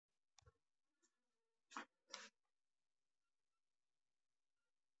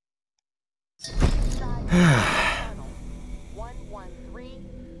Tunnel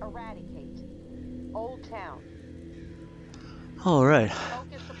 113, eradicate. Old Town. All right.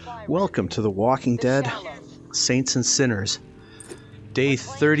 Focus supply Welcome ready. to The Walking The Dead, Shallows. Saints and Sinners, day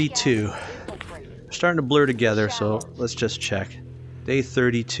Reclaimed 32. gas infiltrated. They're starting to blur together, so Shallows. let's just check. Day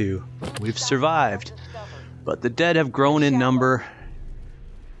 32. We've Stockpile survived, discovered. but the dead have grown in number,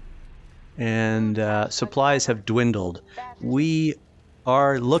 and supplies have dwindled. We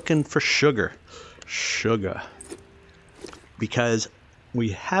are looking for sugar. Sugar. Because we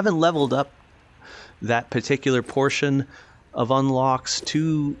haven't leveled up that particular portion of unlocks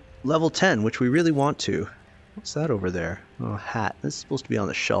to level 10, which we really want to. What's that over there? Oh, a hat. This is supposed to be on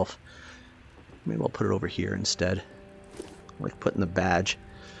the shelf. Maybe I'll put it over here instead. I like putting the badge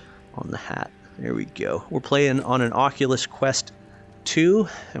on the hat. There we go. We're playing on an Oculus Quest 2,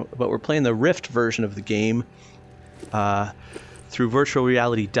 but we're playing the Rift version of the game through virtual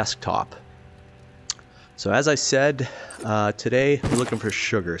reality desktop. So as I said, today we're looking for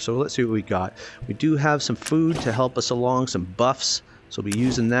sugar. So let's see what we got. We do have some food to help us along, some buffs. So we'll be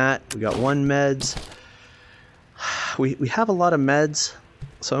using that. We got one meds. We have a lot of meds,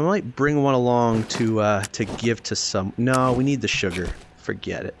 so I might bring one along to give to some. No, we need the sugar.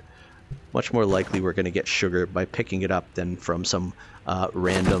 Forget it. Much more likely we're going to get sugar by picking it up than from some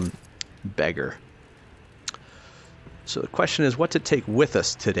random beggar. So the question is what to take with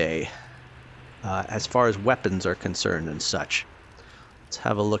us today, as far as weapons are concerned and such. Let's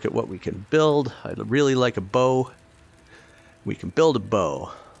have a look at what we can build. I'd really like a bow. We can build a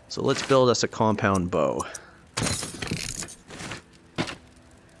bow. So let's build us a compound bow.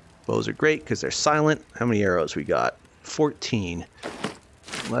 Bows are great because they're silent. How many arrows we got? 14.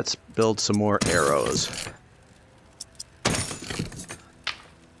 Let's build some more arrows.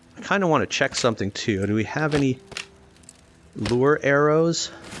 I kind of want to check something too. Do we have any lure arrows?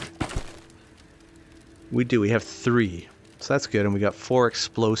 We do. We have 3. So that's good. And we got 4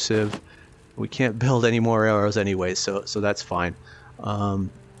 explosive. We can't build any more arrows anyway, so that's fine.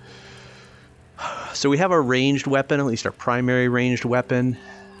 So we have our ranged weapon, at least our primary ranged weapon.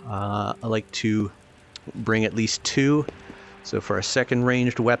 I like to bring at least 2. So for our second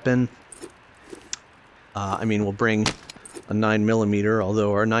ranged weapon, we'll bring a 9mm,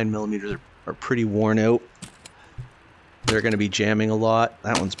 although our 9mm are pretty worn out. They're going to be jamming a lot.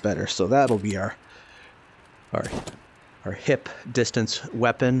 That one's better, so that'll be our hip distance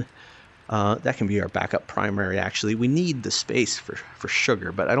weapon. That can be our backup primary, actually. We need the space for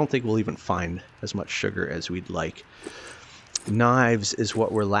sugar, but I don't think we'll even find as much sugar as we'd like. Knives is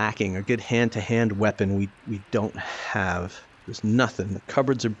what we're lacking. A good hand-to-hand weapon we don't have. There's nothing. The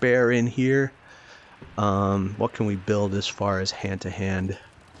cupboards are bare in here. What can we build as far as hand-to-hand?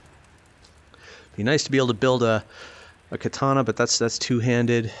 Be nice to be able to build a katana, but that's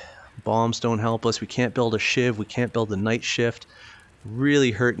two-handed. Bombs don't help us. We can't build a shiv. We can't build a night shift.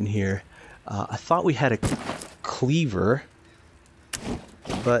 Really hurting here. I thought we had a cleaver,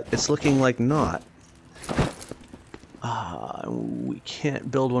 but it's looking like not. We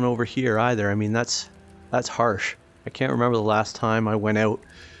can't build one over here either. I mean, that's harsh. I can't remember the last time I went out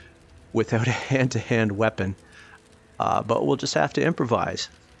without a hand-to-hand weapon. But we'll just have to improvise.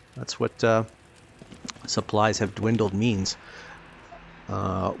 That's what supplies have dwindled means.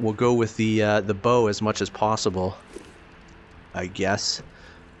 We'll go with the bow as much as possible, I guess,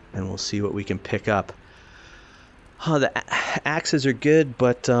 and we'll see what we can pick up. The axes are good,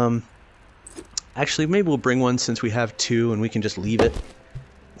 but actually maybe we'll bring one since we have 2 and we can just leave it.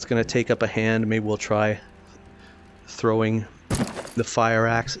 It's going to take up a hand. Maybe we'll try throwing the fire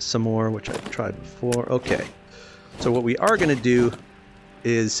axe some more, which I've tried before. Okay, so what we are going to do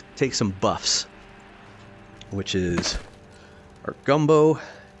is take some buffs, which is our gumbo.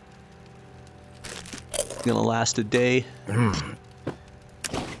 Gonna last a day.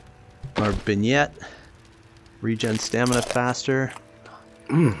 Our vignette. Regen stamina faster.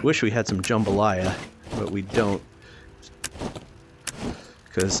 Wish we had some jambalaya, but we don't.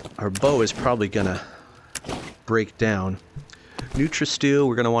 Because our bow is probably gonna break down. Nutri-Stew,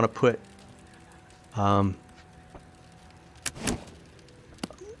 we're gonna want to put a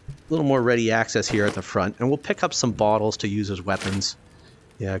little more ready access here at the front, and we'll pick up some bottles to use as weapons.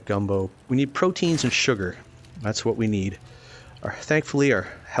 Yeah, gumbo. We need proteins and sugar. That's what we need. Thankfully, our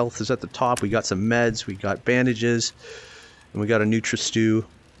health is at the top. We got some meds, we got bandages, and we got a Nutri-Stew,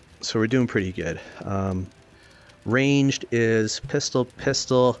 so we're doing pretty good. Ranged is pistol,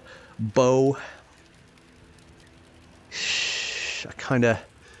 bow. Should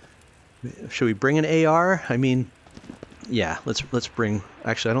we bring an AR? I mean, yeah, let's bring.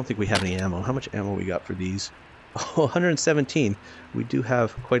 Actually, I don't think we have any ammo. How much ammo we got for these? Oh, 117. We do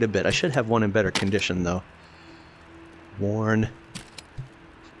have quite a bit. I should have one in better condition, though. Worn.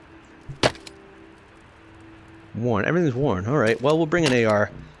 Worn. Everything's worn. Alright, well, we'll bring an AR.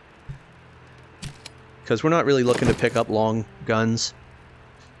 Because we're not really looking to pick up long guns.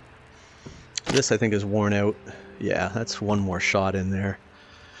 This, I think, is worn out. Yeah, that's one more shot in there.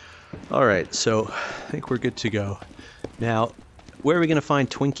 Alright, so I think we're good to go. Now, where are we going to find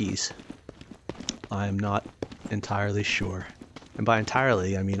Twinkies? I'm not entirely sure. And by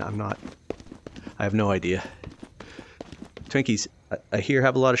entirely, I mean I have no idea. Twinkies, I hear,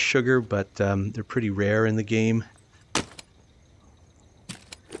 have a lot of sugar, but they're pretty rare in the game.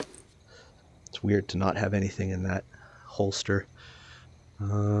 It's weird to not have anything in that holster.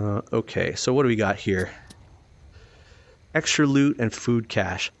 Okay, so what do we got here? Extra loot and food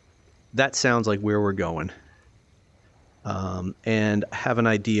cache. That sounds like where we're going. And I have an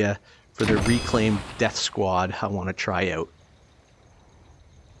idea for the reclaimed death squad I want to try out.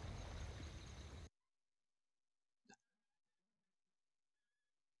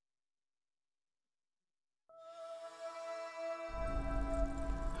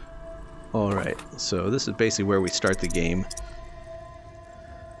 Alright, so this is basically where we start the game.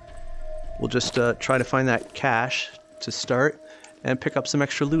 We'll just try to find that cache to start and pick up some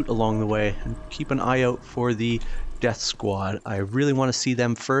extra loot along the way. And keep an eye out for the death squad. I really want to see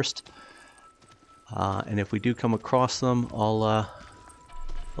them first. And if we do come across them, I'll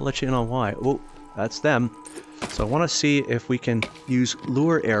let you in on why. Oh, that's them. So I want to see if we can use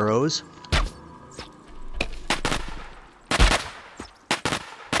lure arrows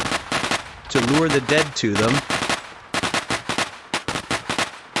to lure the dead to them.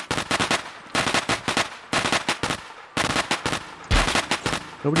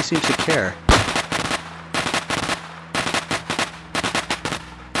 Nobody seems to care.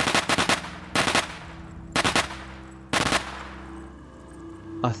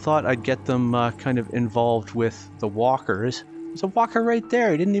 I thought I'd get them kind of involved with the walkers. There's a walker right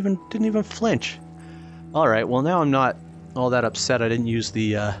there. He didn't even flinch. All right. Well, now I'm not all that upset I didn't use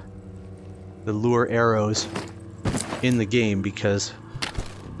the lure arrows in the game, because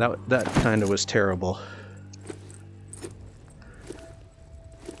that kind of was terrible.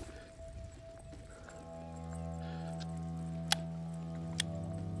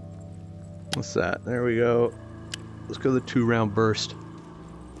 What's that? There we go. Let's go the 2-round burst.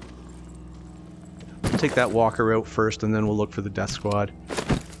 We'll take that walker out first, and then we'll look for the death squad.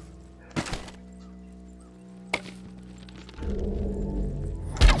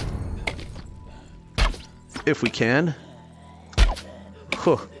 If we can.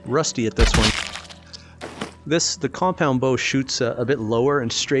 Whew, rusty at this one. The compound bow shoots a bit lower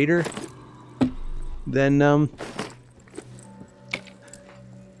and straighter than the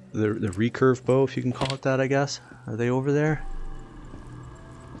recurve bow, if you can call it that, I guess. Are they over there?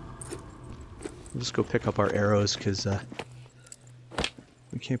 We'll just go pick up our arrows, because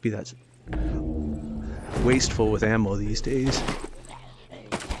we can't be that wasteful with ammo these days.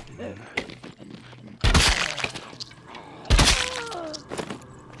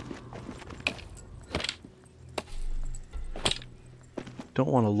 Don't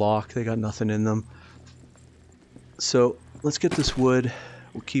want to lock, they got nothing in them. So let's get this wood.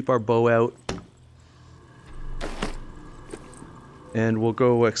 We'll keep our bow out. And we'll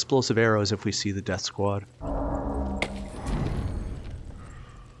go explosive arrows if we see the death squad.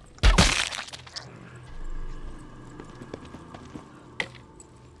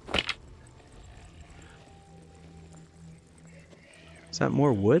 Is that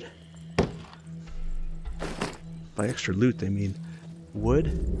more wood? By extra loot, they mean wood?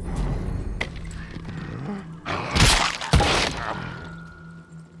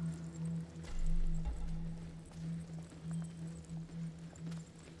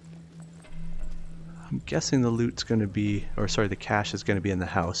 I'm guessing the loot's going to be, or sorry, the cache is going to be in the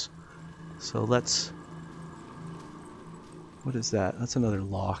house. So let's... What is that? That's another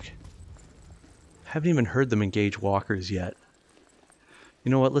lock. Haven't even heard them engage walkers yet.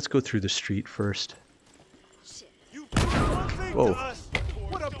 You know what? Let's go through the street first. Whoa.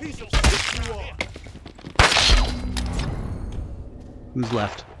 What a piece of shit you are. Who's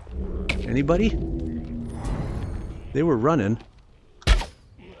left? Anybody? They were running.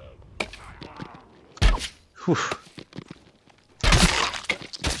 Whew.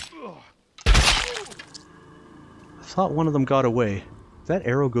 I thought one of them got away. Did that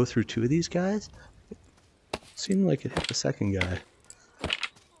arrow go through two of these guys? It seemed like it hit the second guy. I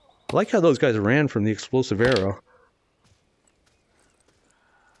like how those guys ran from the explosive arrow.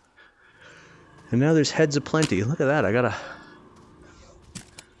 And now there's heads aplenty. Look at that. I got a...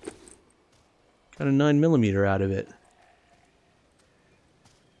 Got a 9mm out of it.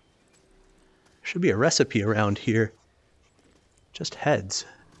 Should be a recipe around here. Just heads.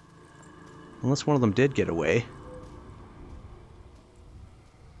 Unless one of them did get away.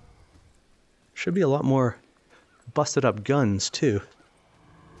 Should be a lot more busted up guns too.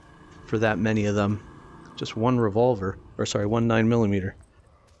 For that many of them. Just one revolver. Or sorry, one 9mm.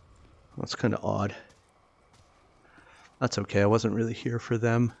 That's kind of odd. That's okay, I wasn't really here for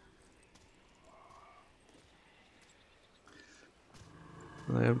them.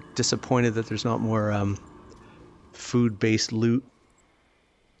 I'm disappointed that there's not more food-based loot.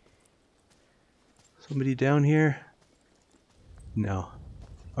 Somebody down here? No.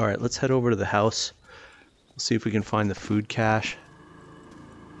 Alright, let's head over to the house. We'll see if we can find the food cache.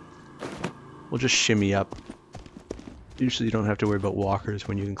 We'll just shimmy up. Usually you don't have to worry about walkers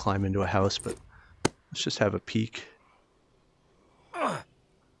when you can climb into a house, but let's just have a peek.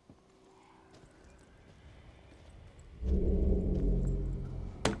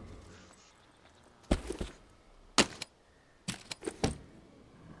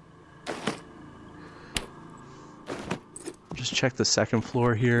 Just check the second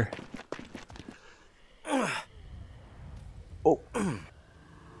floor here. Oh.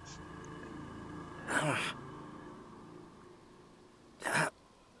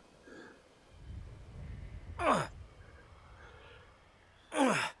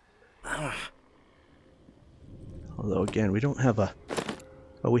 Although again, we don't have a...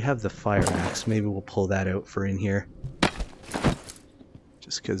 Oh, we have the fire axe. Maybe we'll pull that out for in here.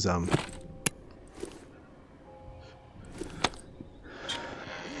 Just because,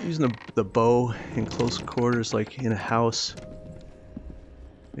 using the bow in close quarters like in a house,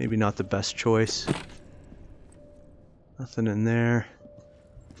 maybe not the best choice. Nothing in there.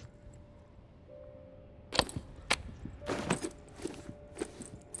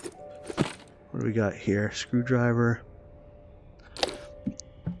 What do we got here? Screwdriver.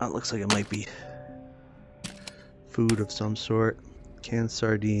 That looks like it might be food of some sort. Canned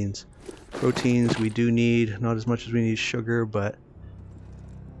sardines. Proteins we do need, not as much as we need sugar, but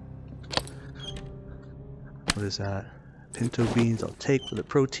what is that? Pinto beans I'll take for the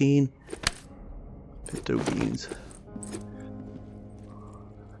protein. Pinto beans.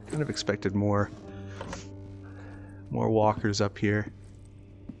 Kind of expected more walkers up here.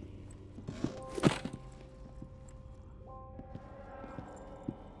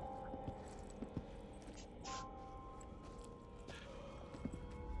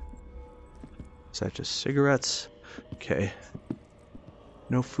 Is that just cigarettes? Okay.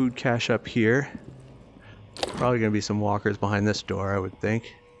 No food cache up here. Probably gonna be some walkers behind this door, I would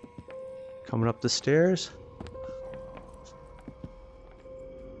think. Coming up the stairs.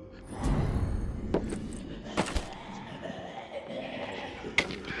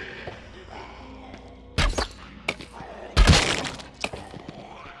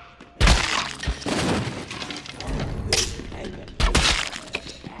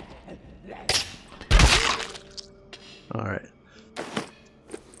 All right.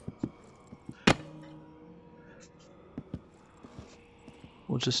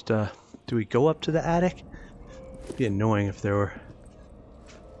 We'll just, do we go up to the attic? It'd be annoying if there were...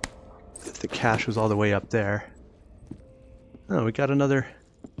 if the cache was all the way up there. Oh, we got another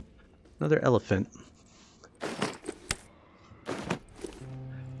elephant.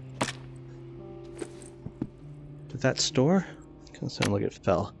 Did that store? Kind of sound like it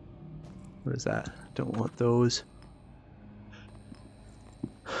fell. What is that? Don't want those.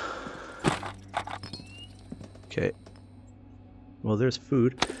 Okay. Well, there's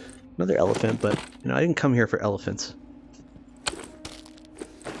food. Another elephant, but you know, I didn't come here for elephants.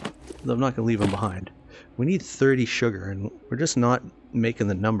 Though I'm not gonna leave them behind. We need 30 sugar, and we're just not making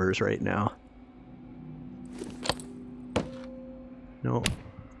the numbers right now. No,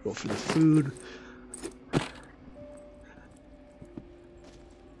 go for the food.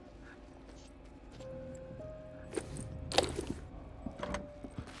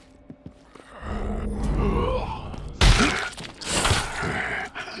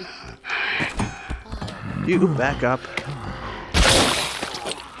 You back up.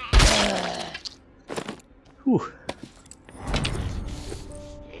 Whew.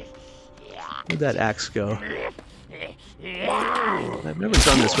 Where'd that axe go? I've never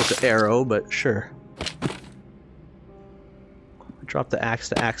done this with the arrow, but sure. I dropped the axe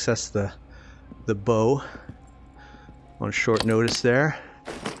to access the bow on short notice there.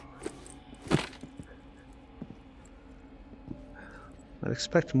 I'd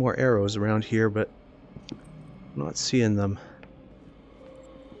expect more arrows around here, but I'm not seeing them.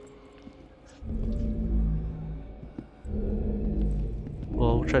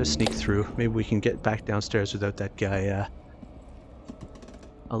 Well, we'll try to sneak through. Maybe we can get back downstairs without that guy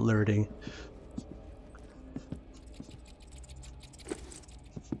alerting.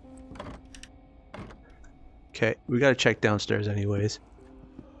 Okay, we gotta check downstairs anyways.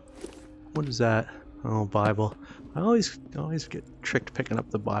 What is that? Oh, Bible. I always get tricked picking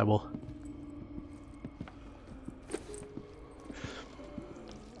up the Bible.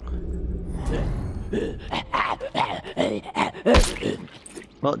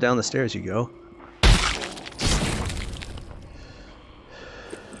 Well, down the stairs you go.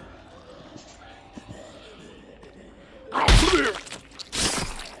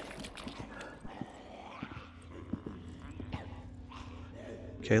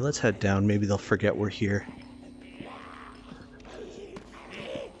 Okay, let's head down. Maybe they'll forget we're here.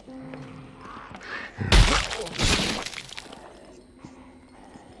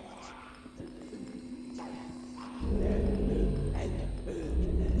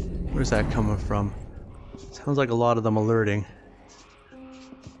 Where's that coming from? Sounds like a lot of them alerting.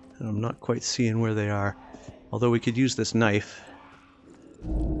 And I'm not quite seeing where they are. Although we could use this knife.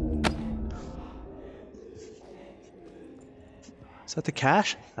 Is that the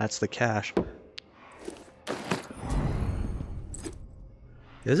cache? That's the cache.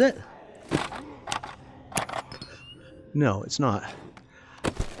 Is it? No, it's not.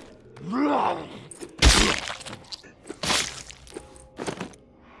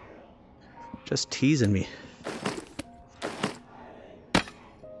 Just teasing me.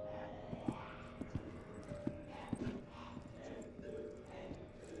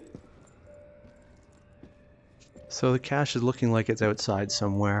 So the cache is looking like it's outside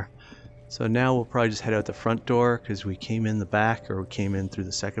somewhere. So now we'll probably just head out the front door because we came in the back, or we came in through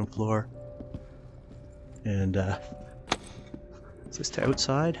the second floor. And is this to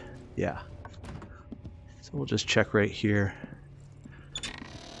outside? Yeah. So we'll just check right here.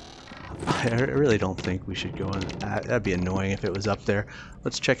 I really don't think we should go in. That'd be annoying if it was up there.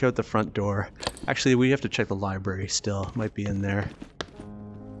 Let's check out the front door. Actually, we have to check the library still. It might be in there.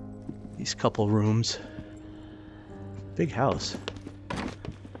 These couple rooms. Big house.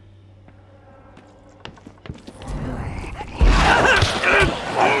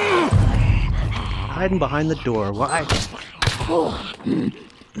 Hiding behind the door. Why?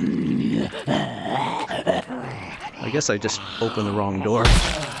 I guess I just opened the wrong door.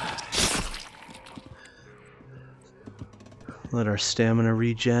 Let our stamina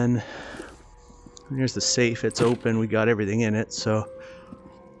regen. Here's the safe. It's open. We got everything in it, so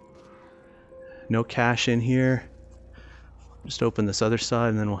no cash in here. Just open this other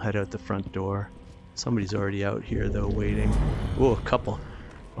side and then we'll head out the front door. Somebody's already out here though, waiting. Whoa, a couple.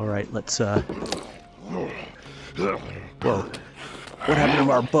 Alright, let's Whoa. What happened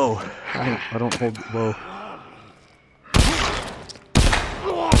to our bow? I don't hold the bow.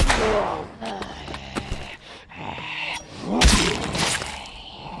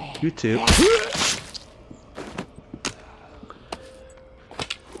 You too.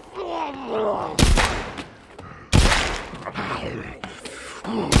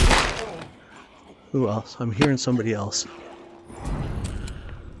 Who else? I'm hearing somebody else.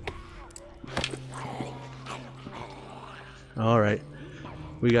 Alright.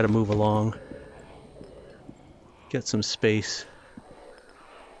 We gotta move along. Get some space.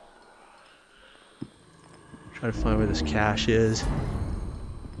 Try to find where this cache is.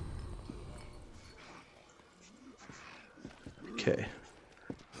 Okay.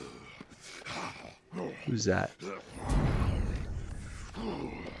 Who's that?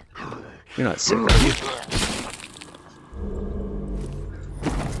 You're not sick, are you?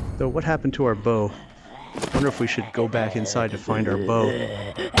 Though, what happened to our bow? I wonder if we should go back inside to find our bow.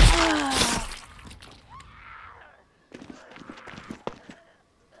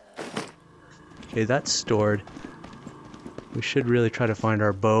 Okay, that's stored. We should really try to find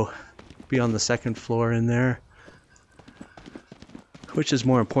our bow. Be on the second floor in there. Which is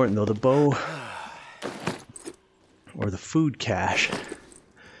more important though, the bow or the food cache?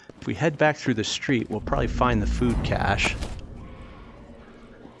 If we head back through the street, we'll probably find the food cache.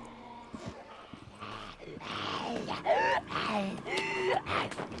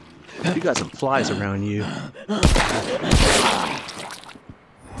 You got some flies around you.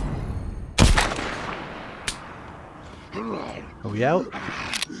 Are we out?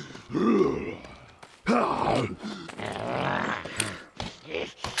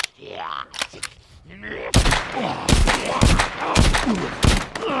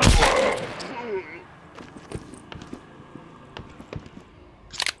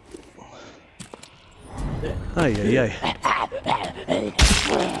 Ay, ay, ay.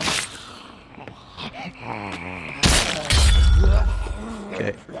 Okay.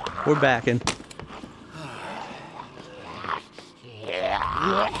 Okay, we're backing.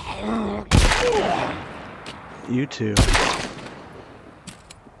 You too.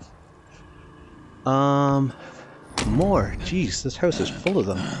 More. Jeez, this house is full of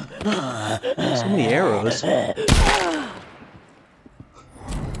them. So many arrows.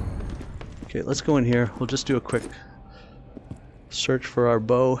 Okay, let's go in here. We'll just do a quick search for our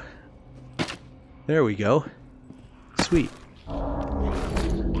bow. There we go. Sweet.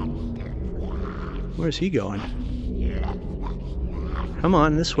 Where's he going? Come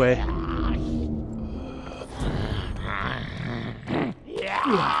on, this way.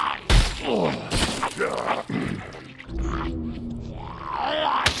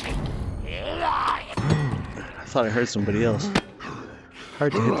 I thought I heard somebody else.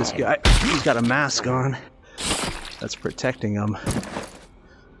 Hard to hit this guy. He's got a mask on. That's protecting him.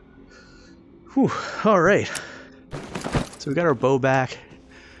 Whew, alright. So we got our bow back.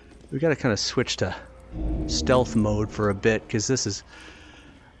 We gotta kind of switch to stealth mode for a bit, because this is...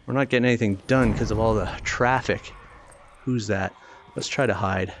 we're not getting anything done because of all the traffic. Who's that? Let's try to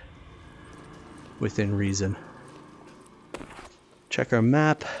hide within reason. Check our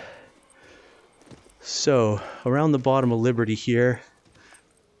map. So, around the bottom of Liberty here,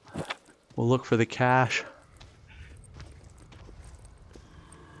 we'll look for the cache.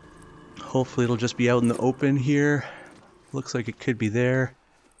 Hopefully it'll just be out in the open here. Looks like it could be there.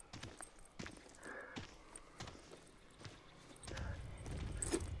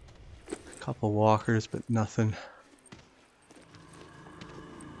 A couple walkers, but nothing.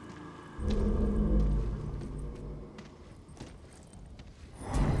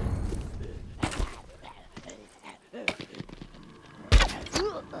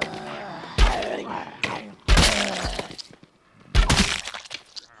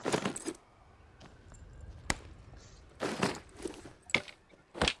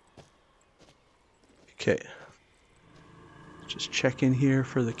 Okay, just check in here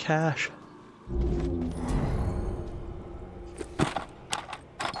for the cache.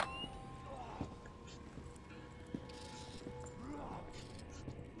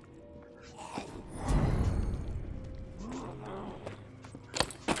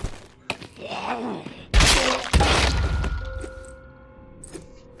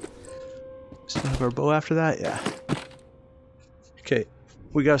 Still have our bow after that? Yeah. Okay,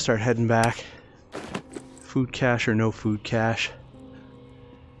 we gotta start heading back. Food cache or no food cache.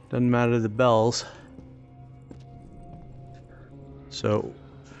 Doesn't matter the bells. So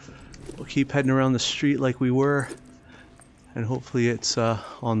we'll keep heading around the street like we were, and hopefully it's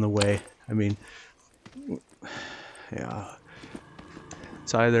on the way. I mean, yeah,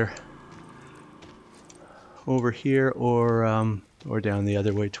 it's either over here or down the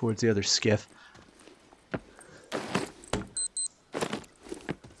other way towards the other skiff.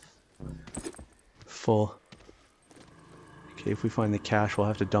 Full. Okay, if we find the cache, we'll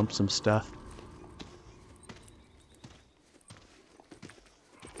have to dump some stuff.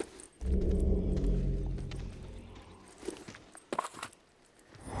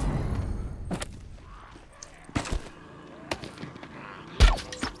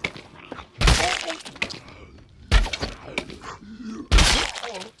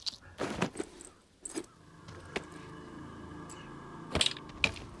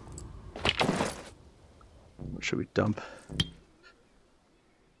 What should we dump?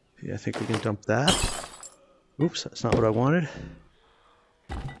 Yeah, I think we can dump that. Oops, that's not what I wanted.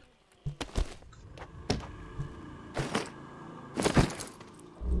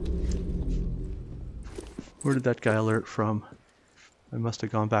 Where did that guy alert from? I must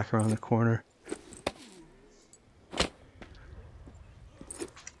have gone back around the corner.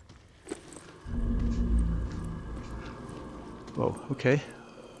 Whoa, okay.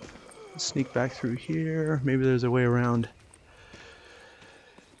 Let's sneak back through here. Maybe there's a way around.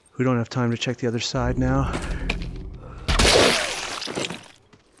 We don't have time to check the other side now.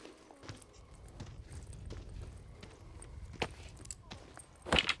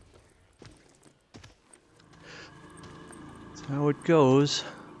 That's how it goes.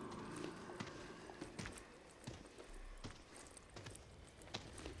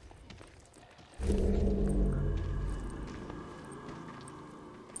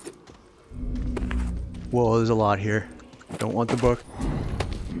 Whoa, there's a lot here. Don't want the book.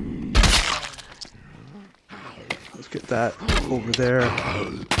 Let's get that over there.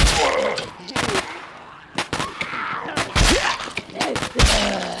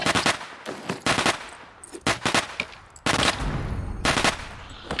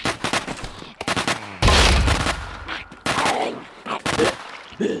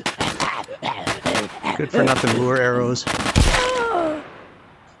 Good for nothing lure arrows.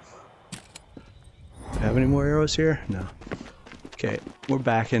 have any more arrows here? No. Okay, we're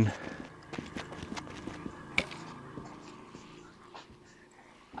backing.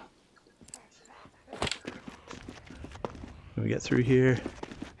 Can we get through here?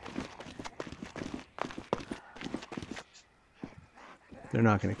 They're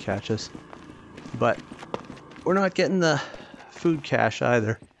not going to catch us. But we're not getting the food cache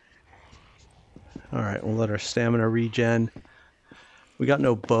either. Alright, we'll let our stamina regen. We got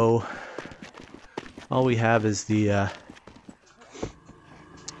no bow. All we have is the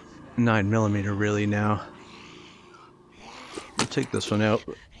 9mm really now. We'll take this one out.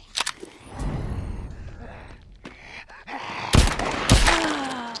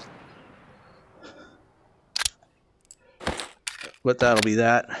 But that'll be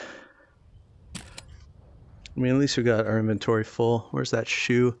that. I mean, at least we got our inventory full. Where's that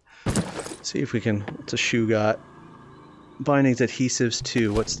shoe? Let's see if we can... What's a shoe got? Bindings, adhesives,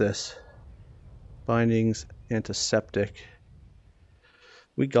 2. What's this? Bindings, antiseptic.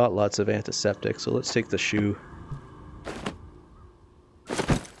 We got lots of antiseptic, so let's take the shoe.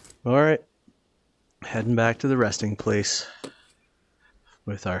 Alright. Heading back to the resting place.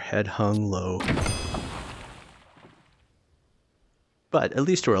 With our head hung low. But at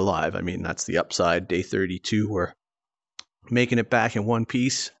least we're alive. I mean, that's the upside. Day 32, we're making it back in one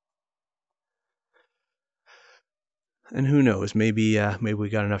piece. And who knows? Maybe we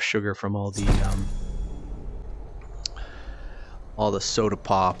got enough sugar from all the soda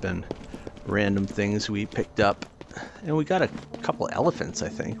pop and random things we picked up. And we got a couple elephants, I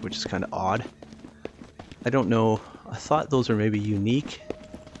think, which is kind of odd. I don't know. I thought those were maybe unique.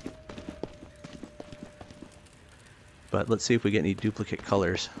 But let's see if we get any duplicate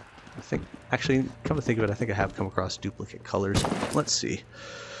colors. I think, actually, come to think of it, I think I have come across duplicate colors. Let's see.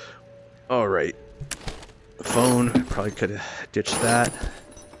 Alright. Phone, probably could have ditched that.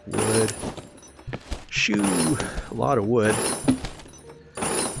 Wood. Shoe. A lot of wood.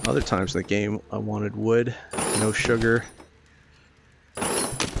 Other times in the game I wanted wood. No sugar.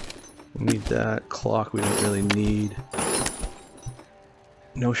 Need that. Clock we don't really need.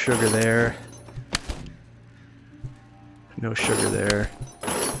 No sugar there. No sugar there.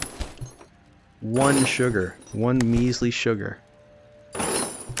 1 sugar. 1 measly sugar.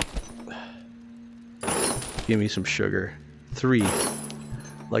 Give me some sugar. 3.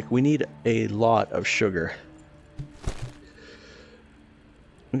 Like, we need a lot of sugar.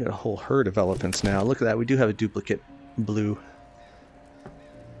 We got a whole herd of elephants now. Look at that. We do have a duplicate blue.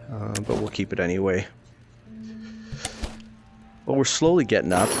 But we'll keep it anyway. But we're slowly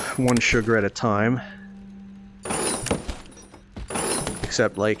getting up. 1 sugar at a time.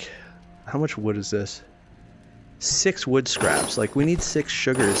 Except, like, how much wood is this? 6 wood scraps. Like, we need 6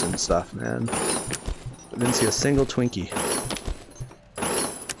 sugars and stuff, man. I didn't see a single Twinkie.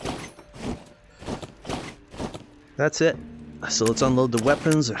 That's it. So let's unload the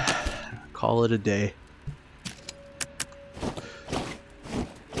weapons. Call it a day.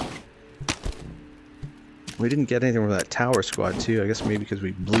 We didn't get anything from that tower squad, too. I guess maybe because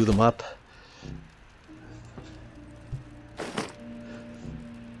we blew them up.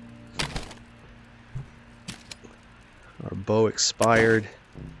 Our bow expired.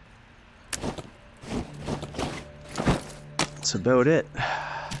 That's about it.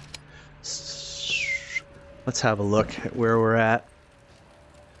 Let's have a look at where we're at.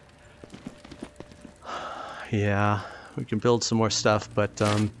 Yeah, we can build some more stuff, but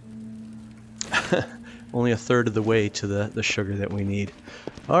only a third of the way to the sugar that we need.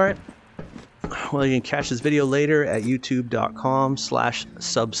 Alright. Well, you can catch this video later at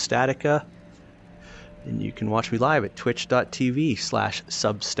youtube.com/substatica. And you can watch me live at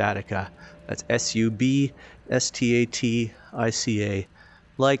twitch.tv/substatica. That's SUBSTATICA.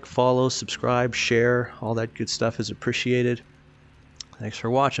 Like, follow, subscribe, share, all that good stuff is appreciated. Thanks for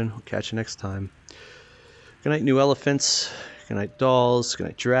watching. We'll catch you next time. Good night, new elephants. Good night, dolls. Good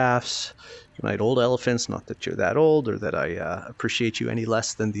night, giraffes. Good night, old elephants. Not that you're that old or that I appreciate you any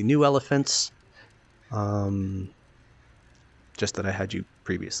less than the new elephants. Just that I had you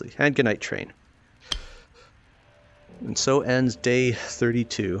previously. And good night, train. And so ends day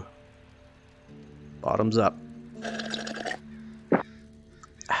 32. Bottoms up.